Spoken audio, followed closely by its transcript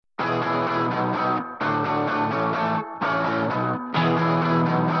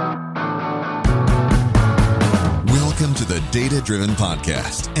the Data Driven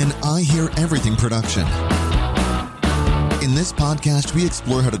Podcast, an I Hear Everything production. In this podcast, we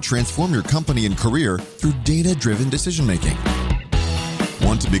explore how to transform your company and career through data-driven decision-making.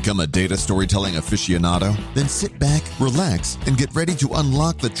 Want to become a data storytelling aficionado? Then sit back, relax, and get ready to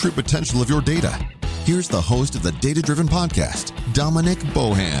unlock the true potential of your data. Here's the host of the Data Driven Podcast, Dominic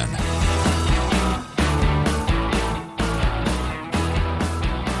Bohan.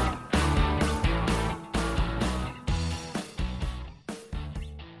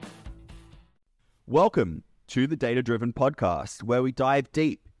 Welcome to the Data Driven Podcast, where we dive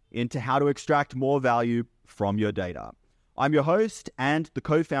deep into how to extract more value from your data. I'm your host and the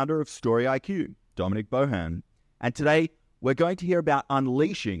co-founder of Story IQ, Dominic Bohan. And today, we're going to hear about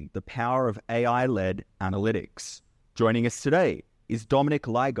unleashing the power of AI-led analytics. Joining us today is Dominic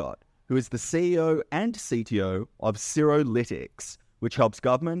Ligot, who is the CEO and CTO of CirroLytix, which helps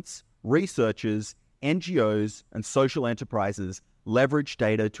governments, researchers, NGOs, and social enterprises leverage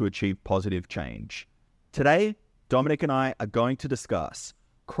data to achieve positive change. Today, Dominic and I are going to discuss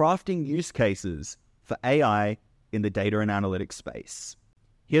crafting use cases for AI in the data and analytics space.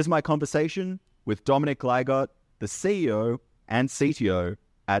 Here's my conversation with Dominic Ligot, the CEO and CTO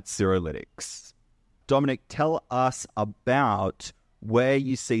at CirroLytix. Dominic, tell us about where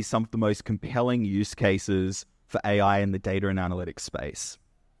you see some of the most compelling use cases for AI in the data and analytics space.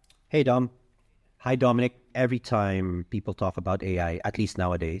 Hey, Dom. Hi, Dominic. Every time people talk about AI, at least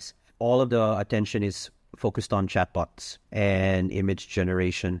nowadays, all of the attention is focused on chatbots and image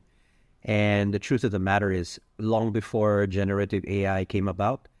generation. And the truth of the matter is, long before generative AI came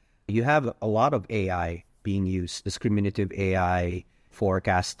about, you have a lot of AI being used, discriminative AI,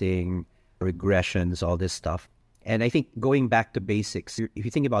 forecasting, regressions, all this stuff. And I think going back to basics, if you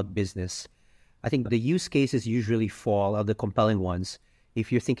think about business, I think the use cases usually fall, are the compelling ones,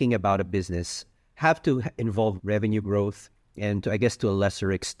 if you're thinking about a business, have to involve revenue growth and to, I guess, to a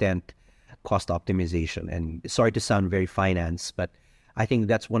lesser extent, cost optimization. And sorry to sound very finance, but I think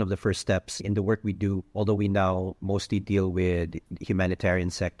that's one of the first steps in the work we do. Although we now mostly deal with humanitarian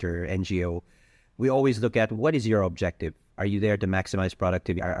sector, NGO, we always look at what is your objective? Are you there to maximize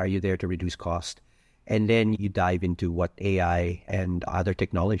productivity? Are you there to reduce cost? And then you dive into what AI and other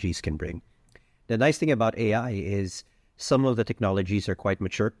technologies can bring. The nice thing about AI is some of the technologies are quite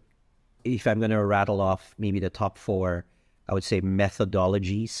mature. If I'm going to rattle off maybe the top four, I would say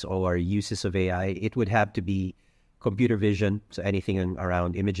methodologies or uses of AI, it would have to be computer vision, so anything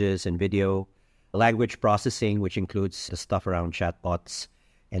around images and video, language processing, which includes the stuff around chatbots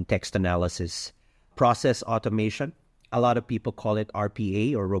and text analysis, process automation. A lot of people call it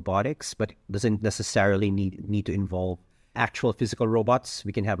RPA or robotics, but it doesn't necessarily need to involve actual physical robots.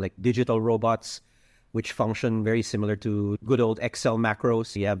 We can have like digital robots, which function very similar to good old Excel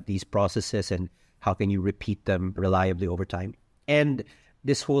macros. You have these processes and how can you repeat them reliably over time? And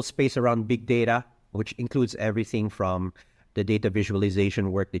this whole space around big data, which includes everything from the data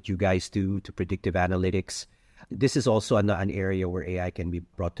visualization work that you guys do to predictive analytics. This is also an area where AI can be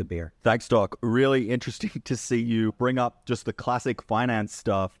brought to bear. Thanks, Doc. Really interesting to see you bring up just the classic finance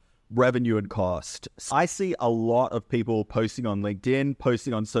stuff, revenue and cost. I see a lot of people posting on LinkedIn,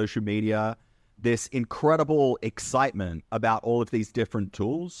 posting on social media, this incredible excitement about all of these different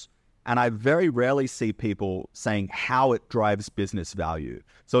tools. And I very rarely see people saying how it drives business value.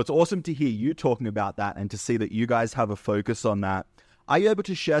 So it's awesome to hear you talking about that and to see that you guys have a focus on that. Are you able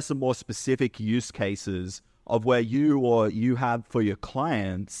to share some more specific use cases of where you have for your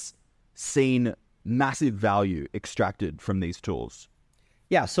clients seen massive value extracted from these tools?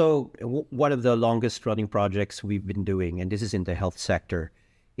 Yeah, so one of the longest running projects we've been doing, and this is in the health sector,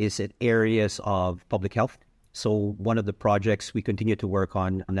 is in areas of public health. So one of the projects we continue to work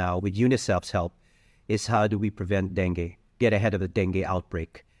on now with UNICEF's help is how do we prevent dengue, get ahead of the dengue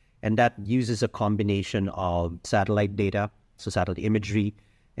outbreak. And that uses a combination of satellite data, so satellite imagery,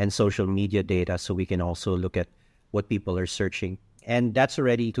 and social media data, so we can also look at what people are searching. And that's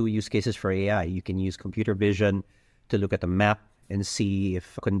already two use cases for AI. You can use computer vision to look at the map and see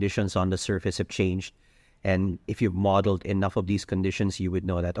if conditions on the surface have changed. And if you've modeled enough of these conditions, you would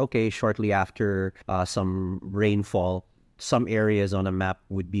know that, okay, shortly after some rainfall, some areas on a map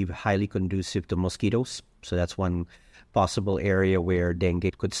would be highly conducive to mosquitoes. So that's one possible area where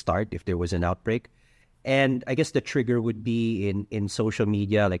dengue could start if there was an outbreak. And I guess the trigger would be in social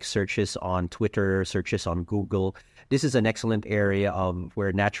media, like searches on Twitter, searches on Google. This is an excellent area of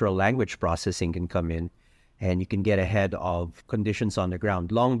where natural language processing can come in. And you can get ahead of conditions on the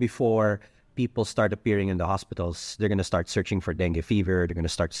ground. Long before people start appearing in the hospitals, they're going to start searching for dengue fever. They're going to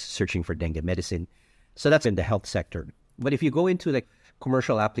start searching for dengue medicine. So that's in the health sector. But if you go into like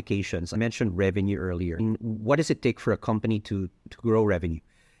commercial applications. I mentioned revenue earlier. And what does it take for a company to grow revenue?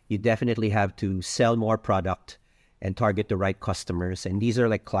 You definitely have to sell more product and target the right customers. And these are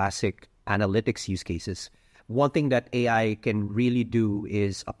like classic analytics use cases. One thing that AI can really do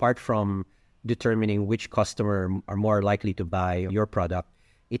is, apart from determining which customer are more likely to buy your product,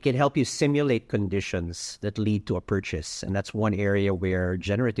 it can help you simulate conditions that lead to a purchase. And that's one area where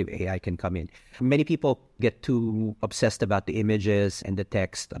generative AI can come in. Many people get too obsessed about the images and the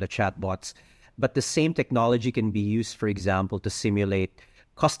text, the chatbots, but the same technology can be used, for example, to simulate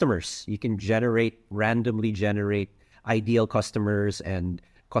customers. You can randomly generate ideal customers and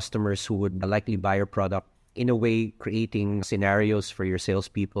customers who would likely buy your product, in a way creating scenarios for your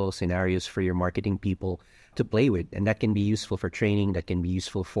salespeople, scenarios for your marketing people to play with. And that can be useful for training, that can be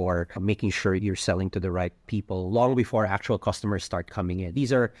useful for making sure you're selling to the right people long before actual customers start coming in.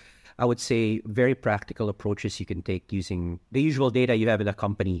 These are, I would say, very practical approaches you can take using the usual data you have in a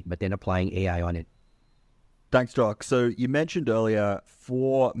company, but then applying AI on it. Thanks, Doc. So you mentioned earlier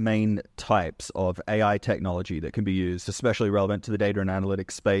 4 main types of AI technology that can be used, especially relevant to the data and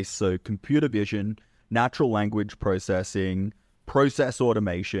analytics space. So computer vision, natural language processing, process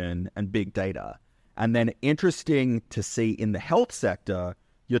automation, and big data. And then interesting to see in the health sector,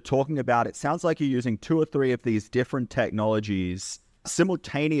 you're talking about, it sounds like you're using 2 or 3 of these different technologies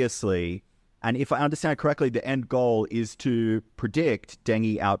simultaneously. And if I understand correctly, the end goal is to predict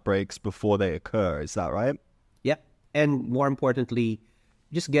dengue outbreaks before they occur. Is that right? Yeah. And more importantly,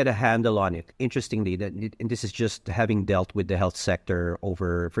 just get a handle on it. Interestingly, and this is just having dealt with the health sector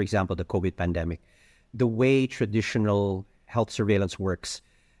over, for example, the COVID pandemic. The way traditional health surveillance works,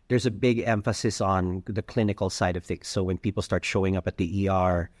 there's a big emphasis on the clinical side of things. So when people start showing up at the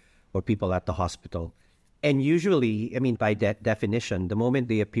ER or people at the hospital, and usually, I mean, by definition, the moment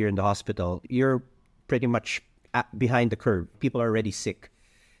they appear in the hospital, you're pretty much behind the curve. People are already sick.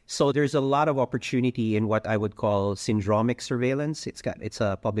 So there's a lot of opportunity in what I would call syndromic surveillance. It's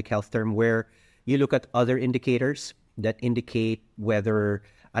a public health term where you look at other indicators that indicate whether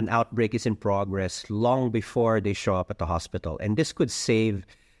an outbreak is in progress long before they show up at the hospital. And this could save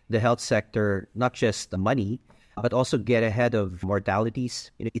the health sector not just the money, but also get ahead of mortalities.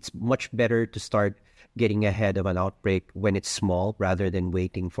 It's much better to start getting ahead of an outbreak when it's small rather than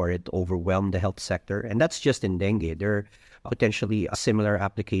waiting for it to overwhelm the health sector. And that's just in dengue. There are potentially similar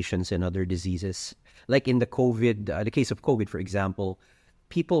applications in other diseases. Like in the case of COVID, for example,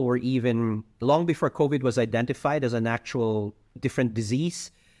 people were even, long before COVID was identified as an actual different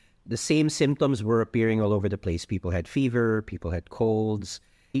disease, the same symptoms were appearing all over the place. People had fever, people had colds.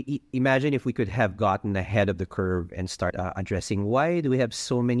 Imagine if we could have gotten ahead of the curve and start addressing why do we have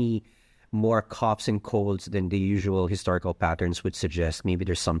so many more coughs and colds than the usual historical patterns would suggest. Maybe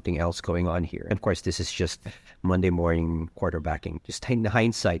there's something else going on here. And of course, this is just Monday morning quarterbacking. Just in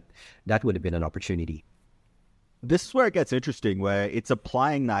hindsight, that would have been an opportunity. This is where it gets interesting, where it's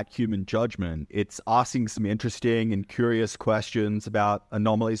applying that human judgment. It's asking some interesting and curious questions about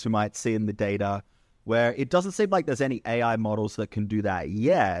anomalies we might see in the data, where it doesn't seem like there's any AI models that can do that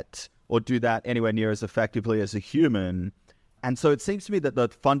yet, or do that anywhere near as effectively as a human. And so it seems to me that the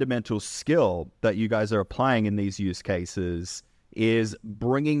fundamental skill that you guys are applying in these use cases is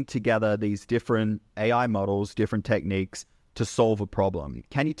bringing together these different AI models, different techniques to solve a problem.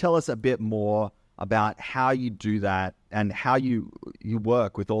 Can you tell us a bit more about how you do that and how you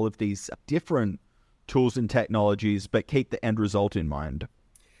work with all of these different tools and technologies, but keep the end result in mind?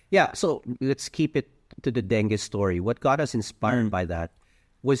 Yeah, so let's keep it to the dengue story. What got us inspired by that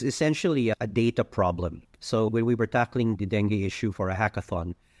was essentially a data problem. So when we were tackling the dengue issue for a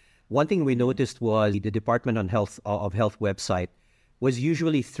hackathon, one thing we noticed was the Department of Health website was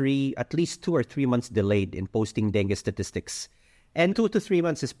usually at least 2 or 3 months delayed in posting dengue statistics. And 2 to 3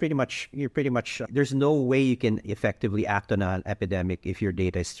 months is there's no way you can effectively act on an epidemic if your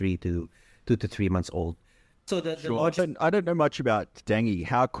data is 2 to 3 months old. So I don't know much about dengue.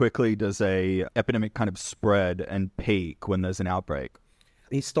 How quickly does a epidemic kind of spread and peak when there's an outbreak?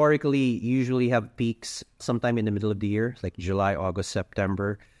 Historically, you usually have peaks sometime in the middle of the year, like July, August,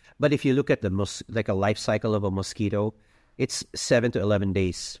 September. But if you look at like a life cycle of a mosquito, it's 7 to 11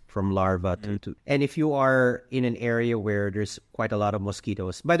 days from larva to. And if you are in an area where there's quite a lot of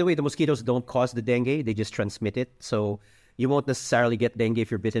mosquitoes, by the way, the mosquitoes don't cause the dengue, they just transmit it. So you won't necessarily get dengue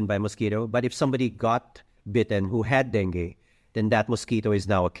if you're bitten by a mosquito. But if somebody got bitten who had dengue, then that mosquito is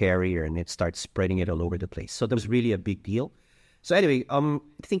now a carrier and it starts spreading it all over the place. So that was really a big deal. So anyway,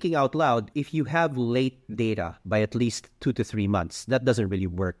 thinking out loud, if you have late data by at least 2 to 3 months, that doesn't really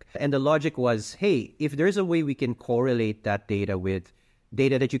work. And the logic was, hey, if there's a way we can correlate that data with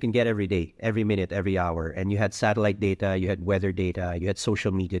data that you can get every day, every minute, every hour. And you had satellite data, you had weather data, you had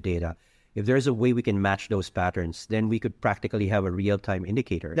social media data. If there's a way we can match those patterns, then we could practically have a real-time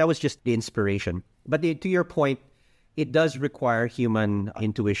indicator. That was just the inspiration. But to your point, it does require human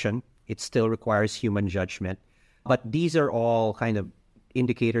intuition. It still requires human judgment. But these are all kind of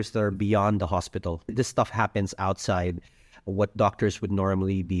indicators that are beyond the hospital. This stuff happens outside what doctors would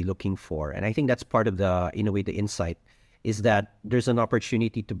normally be looking for. And I think that's part of in a way, the insight is that there's an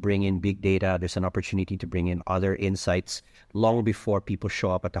opportunity to bring in big data. There's an opportunity to bring in other insights long before people show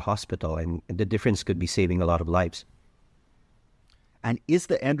up at the hospital. And the difference could be saving a lot of lives. And is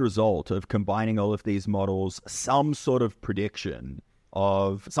the end result of combining all of these models some sort of prediction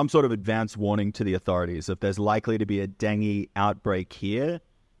of some sort of advance warning to the authorities if there's likely to be a dengue outbreak here,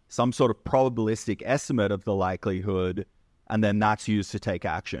 some sort of probabilistic estimate of the likelihood, and then that's used to take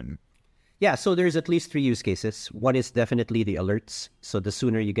action? Yeah, so there's at least 3 use cases. One is definitely the alerts. So the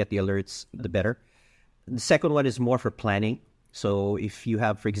sooner you get the alerts, the better. The second one is more for planning. So if you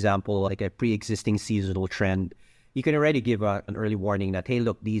have, for example, like a pre-existing seasonal trend, you can already give an early warning that, hey,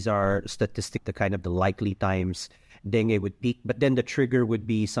 look, these are the kind of the likely times dengue would peak. But then the trigger would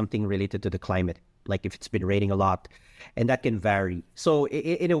be something related to the climate, like if it's been raining a lot, and that can vary. So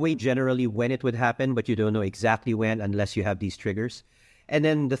in a way, generally when it would happen, but you don't know exactly when unless you have these triggers. And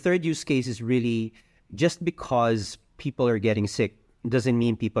then the third use case is really just because people are getting sick doesn't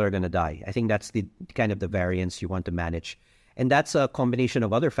mean people are going to die. I think that's the kind of the variance you want to manage. And that's a combination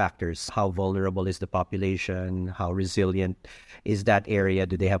of other factors. How vulnerable is the population? How resilient is that area?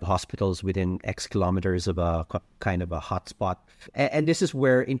 Do they have hospitals within X kilometers of a kind of a hotspot? And this is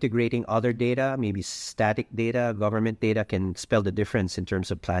where integrating other data, maybe static data, government data, can spell the difference in terms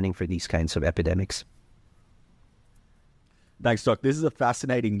of planning for these kinds of epidemics. Thanks, Doc. This is a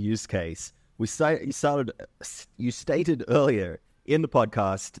fascinating use case. You stated earlier in the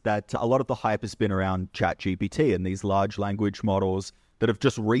podcast that a lot of the hype has been around ChatGPT and these large language models that have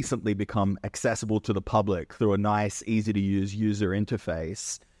just recently become accessible to the public through a nice, easy-to-use user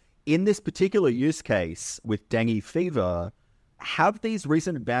interface. In this particular use case with dengue fever, have these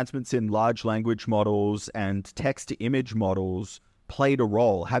recent advancements in large language models and text-to-image models played a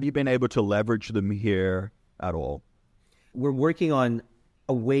role? Have you been able to leverage them here at all? We're working on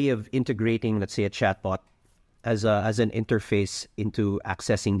a way of integrating, let's say, a chatbot as an interface into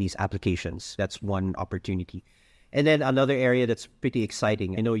accessing these applications. That's one opportunity. And then another area that's pretty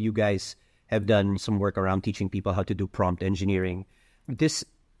exciting. I know you guys have done some work around teaching people how to do prompt engineering.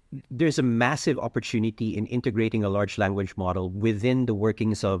 There's a massive opportunity in integrating a large language model within the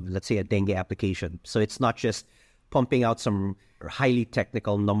workings of, let's say, a dengue application. So it's not just pumping out some highly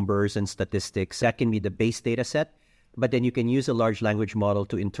technical numbers and statistics. That can be the base data set. But then you can use a large language model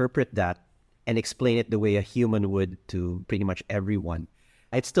to interpret that and explain it the way a human would to pretty much everyone.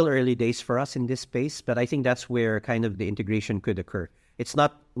 It's still early days for us in this space, but I think that's where kind of the integration could occur. It's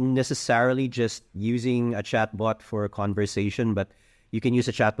not necessarily just using a chatbot for a conversation, but you can use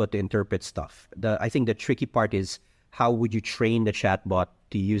a chatbot to interpret stuff. I think the tricky part is how would you train the chatbot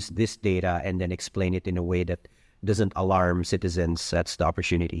to use this data and then explain it in a way that doesn't alarm citizens? That's the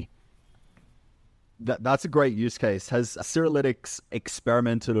opportunity. That's a great use case. Has CirroLytix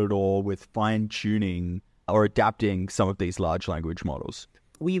experimented at all with fine-tuning or adapting some of these large language models?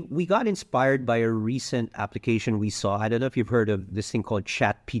 We got inspired by a recent application we saw. I don't know if you've heard of this thing called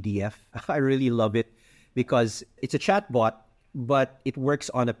Chat PDF. I really love it because it's a chatbot, but it works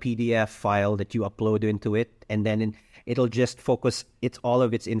on a PDF file that you upload into it, and then it'll just focus all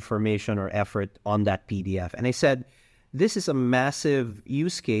of its information or effort on that PDF. And I said, this is a massive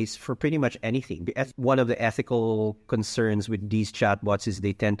use case for pretty much anything. One of the ethical concerns with these chatbots is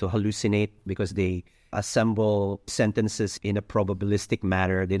they tend to hallucinate because they assemble sentences in a probabilistic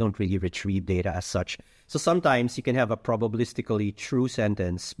manner. They don't really retrieve data as such. So sometimes you can have a probabilistically true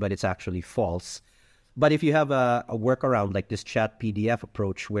sentence, but it's actually false. But if you have a workaround like this Chat PDF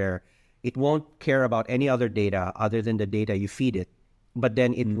approach where it won't care about any other data other than the data you feed it, but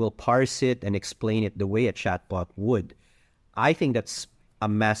then it will parse it and explain it the way a chatbot would, I think that's a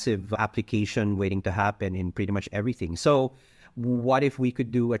massive application waiting to happen in pretty much everything. So what if we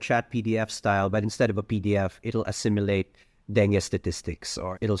could do a Chat PDF style, but instead of a PDF, it'll assimilate dengue statistics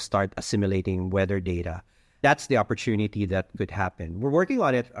or it'll start assimilating weather data? That's the opportunity that could happen. We're working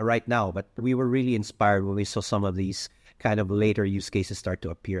on it right now, but we were really inspired when we saw some of these kind of later use cases start to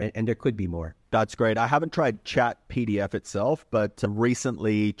appear, and there could be more. That's great. I haven't tried Chat PDF itself, but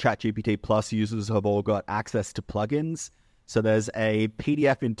recently ChatGPT Plus users have all got access to plugins. So there's a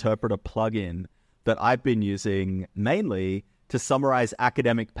PDF interpreter plugin that I've been using mainly to summarize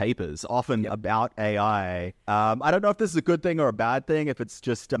academic papers, often about AI. I don't know if this is a good thing or a bad thing, if it's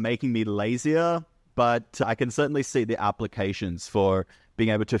just making me lazier, but I can certainly see the applications for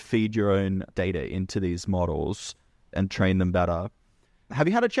being able to feed your own data into these models and train them better. Have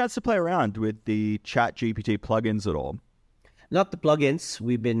you had a chance to play around with the ChatGPT plugins at all? Not the plugins.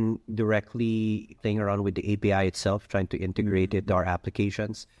 We've been directly playing around with the API itself, trying to integrate it to our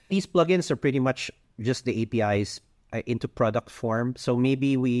applications. These plugins are pretty much just the APIs into product form. So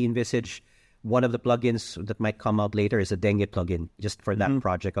maybe we envisage one of the plugins that might come out later is a Dengue plugin, just for that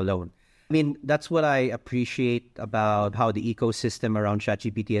project alone. I mean, that's what I appreciate about how the ecosystem around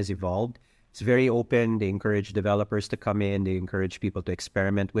ChatGPT has evolved. It's very open. They encourage developers to come in. They encourage people to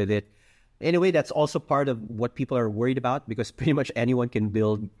experiment with it. Anyway, that's also part of what people are worried about, because pretty much anyone can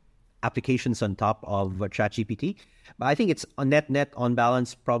build applications on top of ChatGPT. But I think it's a net on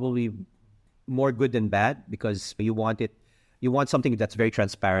balance, probably more good than bad, because you want something that's very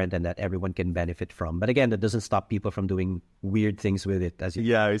transparent and that everyone can benefit from. But again, that doesn't stop people from doing weird things with it.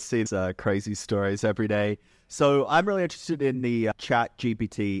 Yeah, I see crazy stories every day. So I'm really interested in the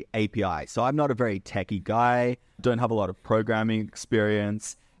ChatGPT API. So I'm not a very techie guy, don't have a lot of programming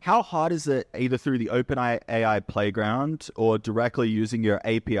experience. How hard is it, either through the OpenAI playground or directly using your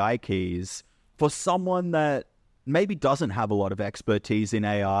API keys, for someone that maybe doesn't have a lot of expertise in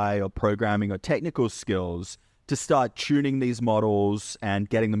AI or programming or technical skills to start tuning these models and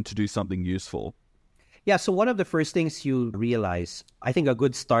getting them to do something useful? Yeah, so one of the first things you realize, I think a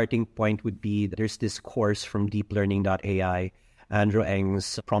good starting point would be there's this course from deeplearning.ai, Andrew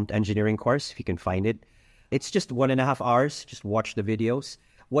Ng's prompt engineering course, if you can find it. It's just 1.5 hours, just watch the videos.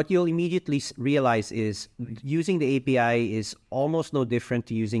 What you'll immediately realize is using the API is almost no different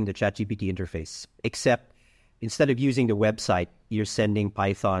to using the ChatGPT interface, except instead of using the website, you're sending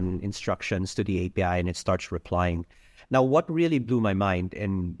Python instructions to the API and it starts replying. Now, what really blew my mind,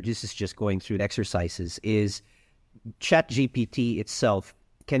 and this is just going through the exercises, is ChatGPT itself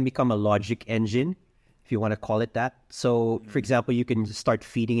can become a logic engine, if you want to call it that. So, for example, you can start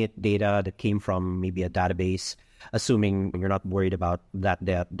feeding it data that came from maybe a database, assuming you're not worried about that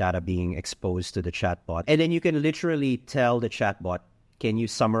data being exposed to the chatbot. And then you can literally tell the chatbot, can you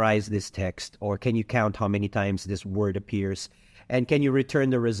summarize this text, or can you count how many times this word appears? And can you return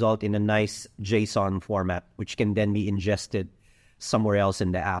the result in a nice JSON format, which can then be ingested somewhere else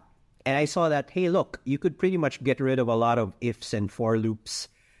in the app? And I saw that, hey, look, you could pretty much get rid of a lot of ifs and for loops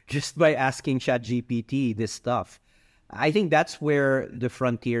just by asking ChatGPT this stuff. I think that's where the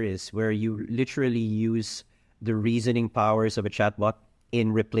frontier is, where you literally use the reasoning powers of a chatbot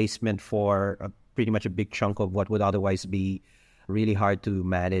in replacement for pretty much a big chunk of what would otherwise be really hard to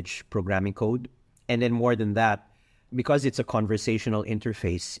manage programming code. And then more than that, because it's a conversational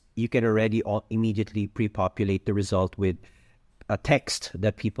interface, you can already immediately pre-populate the result with a text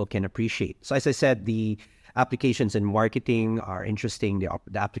that people can appreciate. So as I said, the applications in marketing are interesting. The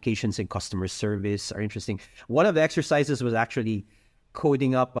applications in customer service are interesting. One of the exercises was actually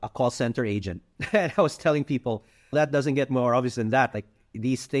coding up a call center agent. And I was telling people, that doesn't get more obvious than that. Like,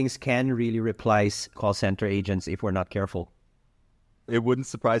 these things can really replace call center agents if we're not careful. It wouldn't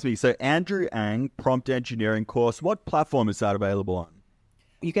surprise me. So Andrew Ng, prompt engineering course, what platform is that available on?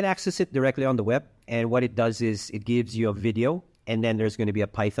 You can access it directly on the web. And what it does is it gives you a video, and then there's going to be a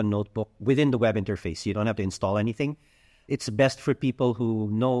Python notebook within the web interface. You don't have to install anything. It's best for people who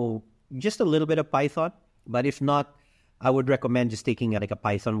know just a little bit of Python. But if not, I would recommend just taking like a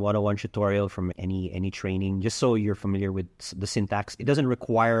Python 101 tutorial from any training, just so you're familiar with the syntax. It doesn't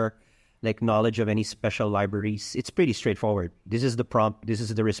require like knowledge of any special libraries. It's pretty straightforward. This is the prompt, this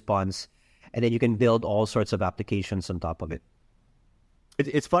is the response, and then you can build all sorts of applications on top of it.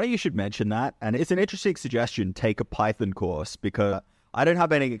 It's funny you should mention that, and it's an interesting suggestion, take a Python course, because I don't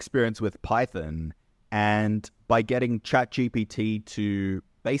have any experience with Python, and by getting ChatGPT to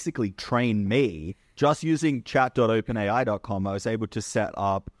basically train me, just using chat.openai.com, I was able to set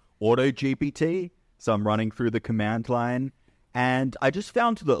up AutoGPT, so I'm running through the command line, and I just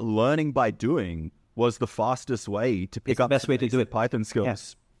found that learning by doing was the fastest way to pick up the best way to do it. Python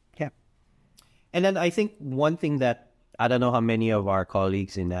skills. Yeah. And then I think one thing that I don't know how many of our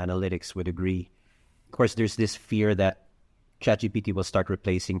colleagues in analytics would agree. Of course, there's this fear that ChatGPT will start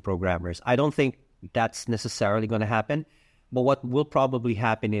replacing programmers. I don't think that's necessarily going to happen. But what will probably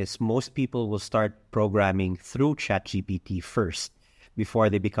happen is most people will start programming through ChatGPT first before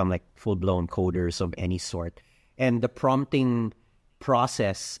they become like full-blown coders of any sort. And the prompting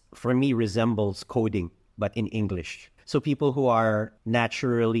process, for me, resembles coding, but in English. So people who are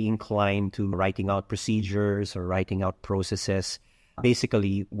naturally inclined to writing out procedures or writing out processes,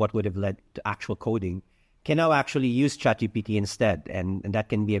 basically what would have led to actual coding, can now actually use ChatGPT instead. And that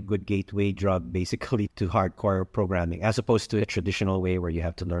can be a good gateway drug, basically, to hardcore programming, as opposed to a traditional way where you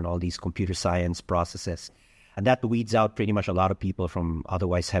have to learn all these computer science processes. And that weeds out pretty much a lot of people from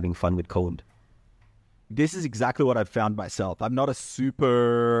otherwise having fun with code. This is exactly what I've found myself. I'm not a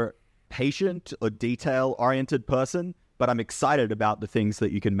super patient or detail-oriented person, but I'm excited about the things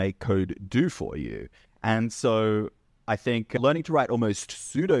that you can make code do for you. And so I think learning to write almost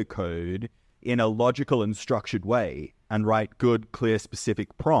pseudocode in a logical and structured way and write good, clear,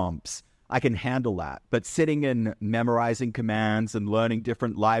 specific prompts, I can handle that. But sitting and memorizing commands and learning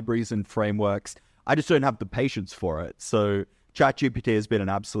different libraries and frameworks, I just don't have the patience for it. So ChatGPT has been an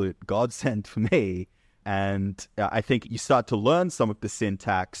absolute godsend for me. And I think you start to learn some of the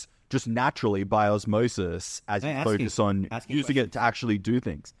syntax just naturally by osmosis as you focus on using it to actually do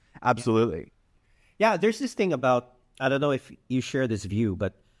things. Absolutely. Yeah, there's this thing about, I don't know if you share this view,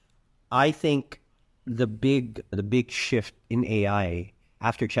 but I think the big shift in AI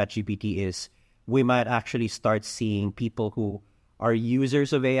after ChatGPT is we might actually start seeing people who are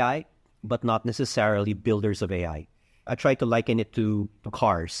users of AI, but not necessarily builders of AI. I try to liken it to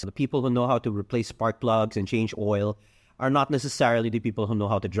cars. The people who know how to replace spark plugs and change oil are not necessarily the people who know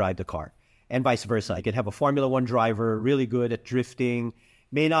how to drive the car, and vice versa. I could have a Formula One driver really good at drifting,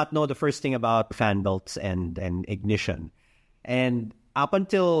 may not know the first thing about fan belts and ignition. And up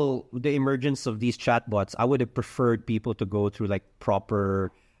until the emergence of these chatbots, I would have preferred people to go through like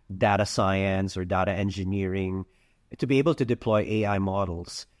proper data science or data engineering to be able to deploy AI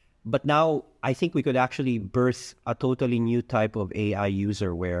models. But now I think we could actually birth a totally new type of AI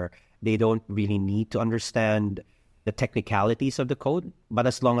user where they don't really need to understand the technicalities of the code, but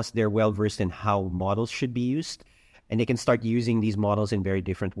as long as they're well versed in how models should be used, and they can start using these models in very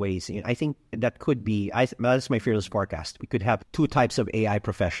different ways. I think that could be, that's my fearless forecast. We could have two types of AI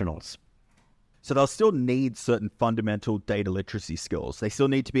professionals. So they'll still need certain fundamental data literacy skills. They still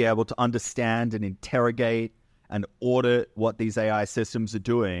need to be able to understand and interrogate and audit what these AI systems are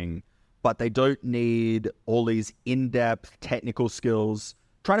doing, but they don't need all these in-depth technical skills.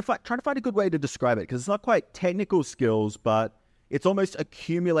 Trying to find a good way to describe it, because it's not quite technical skills, but it's almost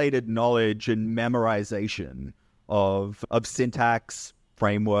accumulated knowledge and memorization of syntax,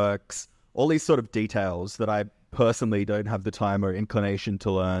 frameworks, all these sort of details that I personally don't have the time or inclination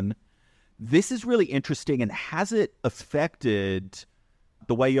to learn. This is really interesting, and has it affected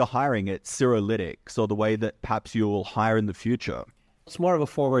the way you're hiring at CirroLytix or the way that perhaps you will hire in the future? It's more of a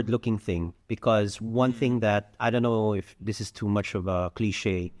forward-looking thing, because one thing that, I don't know if this is too much of a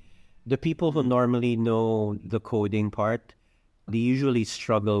cliche, the people who normally know the coding part, they usually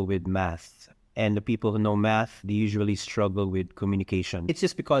struggle with math. And the people who know math, they usually struggle with communication. It's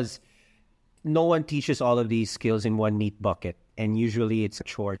just because no one teaches all of these skills in one neat bucket. And usually it's a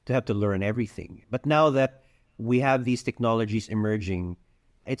chore to have to learn everything. But now that we have these technologies emerging,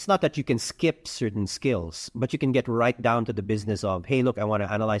 it's not that you can skip certain skills, but you can get right down to the business of, hey, look, I want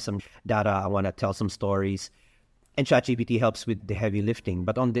to analyze some data. I want to tell some stories. And ChatGPT helps with the heavy lifting.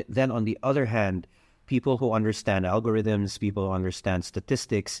 But on the other hand, people who understand algorithms, people who understand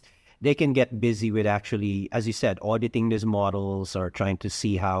statistics, they can get busy with actually, as you said, auditing these models or trying to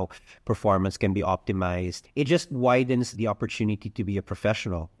see how performance can be optimized. It just widens the opportunity to be a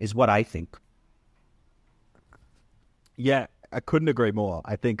professional, is what I think. Yeah, I couldn't agree more.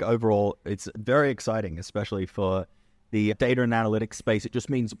 I think overall it's very exciting, especially for the data and analytics space. It just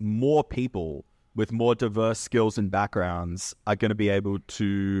means more people with more diverse skills and backgrounds are going to be able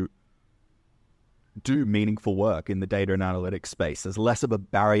to do meaningful work in the data and analytics space. There's less of a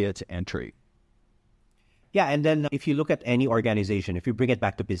barrier to entry. Yeah, and then if you look at any organization, if you bring it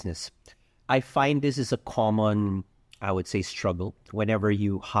back to business, I find this is a common, I would say, struggle whenever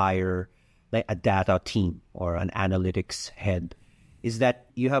you hire like a data team or an analytics head, is that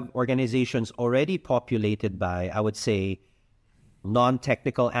you have organizations already populated by, I would say,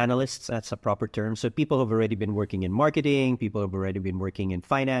 non-technical analysts. That's a proper term. So people who have already been working in marketing, people who have already been working in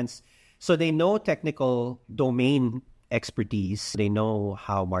finance. So they know technical domain expertise. They know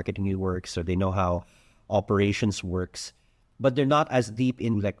how marketing works, or they know how operations works, but they're not as deep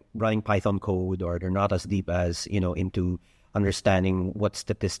in like running Python code, or they're not as deep as, into understanding what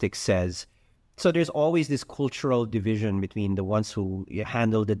statistics says. So there's always this cultural division between the ones who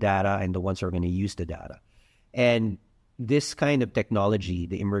handle the data and the ones who are going to use the data. And this kind of technology,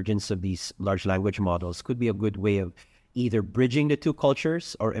 the emergence of these large language models, could be a good way of either bridging the two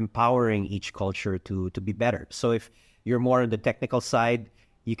cultures or empowering each culture to be better. So if you're more on the technical side,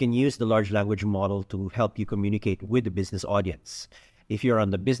 you can use the large language model to help you communicate with the business audience. If you're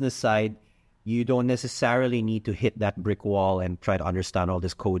on the business side, you don't necessarily need to hit that brick wall and try to understand all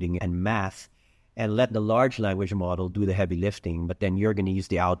this coding and math. and let the large language model do the heavy lifting, but then you're going to use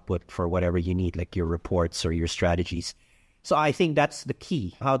the output for whatever you need, like your reports or your strategies. So I think that's the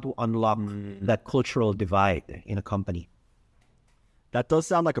key, how to unlock that cultural divide in a company. That does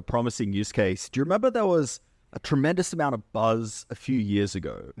sound like a promising use case. Do you remember there was a tremendous amount of buzz a few years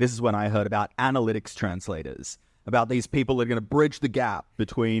ago? This is when I heard about analytics translators, about these people that are going to bridge the gap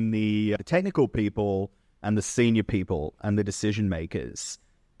between the technical people and the senior people and the decision makers.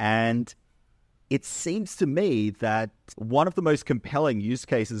 And it seems to me that one of the most compelling use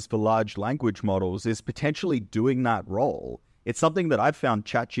cases for large language models is potentially doing that role. It's something that I've found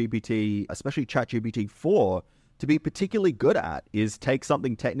ChatGPT, especially ChatGPT 4, to be particularly good at, is take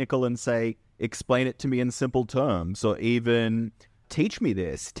something technical and say, explain it to me in simple terms, or even teach me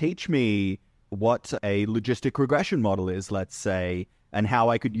this, teach me what a logistic regression model is, let's say, and how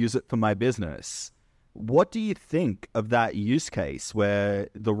I could use it for my business. What do you think of that use case where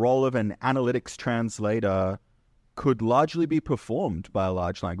the role of an analytics translator could largely be performed by a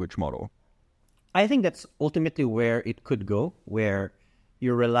large language model? I think that's ultimately where it could go, where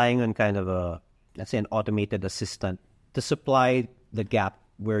you're relying on kind of let's say an automated assistant to supply the gap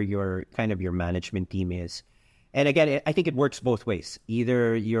where your management team is. And again, I think it works both ways.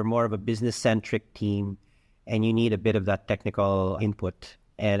 Either you're more of a business-centric team and you need a bit of that technical input.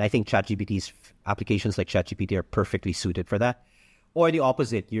 And I think ChatGPT's applications like ChatGPT are perfectly suited for that. Or the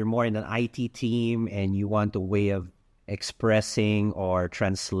opposite, you're more in an IT team and you want a way of expressing or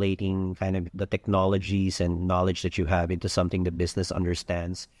translating kind of the technologies and knowledge that you have into something the business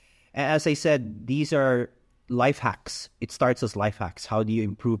understands. As I said, these are life hacks. It starts as life hacks. How do you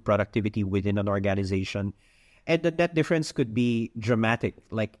improve productivity within an organization? And the net difference could be dramatic.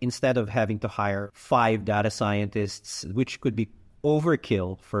 Like instead of having to hire 5 data scientists, which could be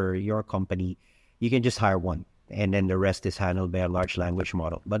overkill for your company, you can just hire 1. And then the rest is handled by a large language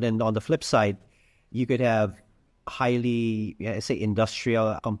model. But then on the flip side, you could have highly, say,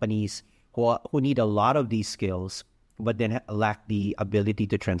 industrial companies who need a lot of these skills, but then lack the ability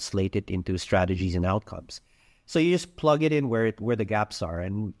to translate it into strategies and outcomes. So you just plug it in where the gaps are,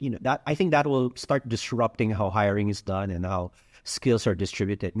 and that I think that will start disrupting how hiring is done and how skills are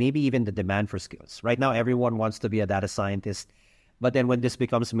distributed. Maybe even the demand for skills. Right now, everyone wants to be a data scientist, but then when this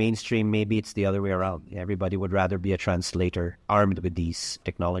becomes mainstream, maybe it's the other way around. Everybody would rather be a translator armed with these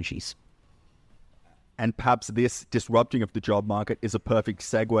technologies. And perhaps this disrupting of the job market is a perfect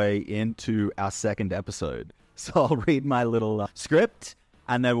segue into our second episode. So I'll read my little script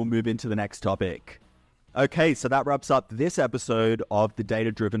and then we'll move into the next topic. Okay, so that wraps up this episode of the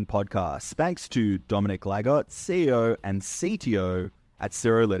Data Driven Podcast. Thanks to Dominic Ligot, CEO and CTO at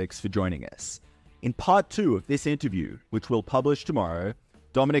CirroLytix, for joining us. In part 2 of this interview, which we'll publish tomorrow,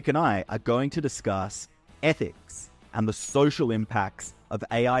 Dominic and I are going to discuss ethics and the social impacts of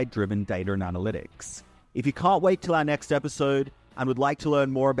AI-driven data and analytics. If you can't wait till our next episode and would like to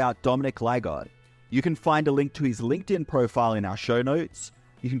learn more about Dominic Ligot, you can find a link to his LinkedIn profile in our show notes.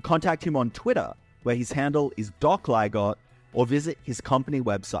 You can contact him on Twitter, where his handle is DocLigot, or visit his company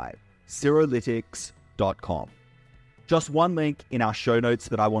website, CirroLytix.com. Just one link in our show notes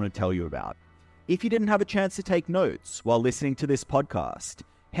that I want to tell you about. If you didn't have a chance to take notes while listening to this podcast,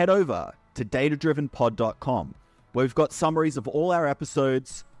 head over to datadrivenpod.com, where we've got summaries of all our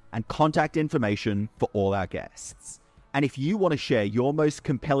episodes and contact information for all our guests. And if you want to share your most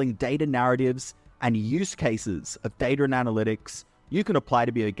compelling data narratives and use cases of data and analytics, you can apply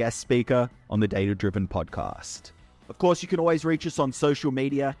to be a guest speaker on the Data Driven Podcast. Of course, you can always reach us on social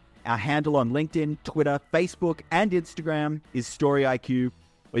media. Our handle on LinkedIn, Twitter, Facebook, and Instagram is StoryIQ,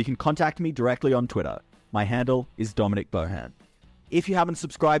 or you can contact me directly on Twitter. My handle is Dominic Bohan. If you haven't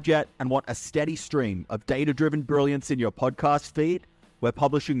subscribed yet and want a steady stream of data-driven brilliance in your podcast feed, we're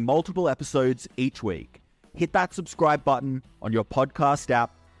publishing multiple episodes each week. Hit that subscribe button on your podcast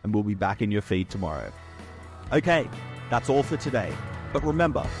app and we'll be back in your feed tomorrow. Okay, that's all for today. But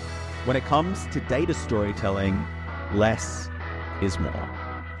remember, when it comes to data storytelling, less is more.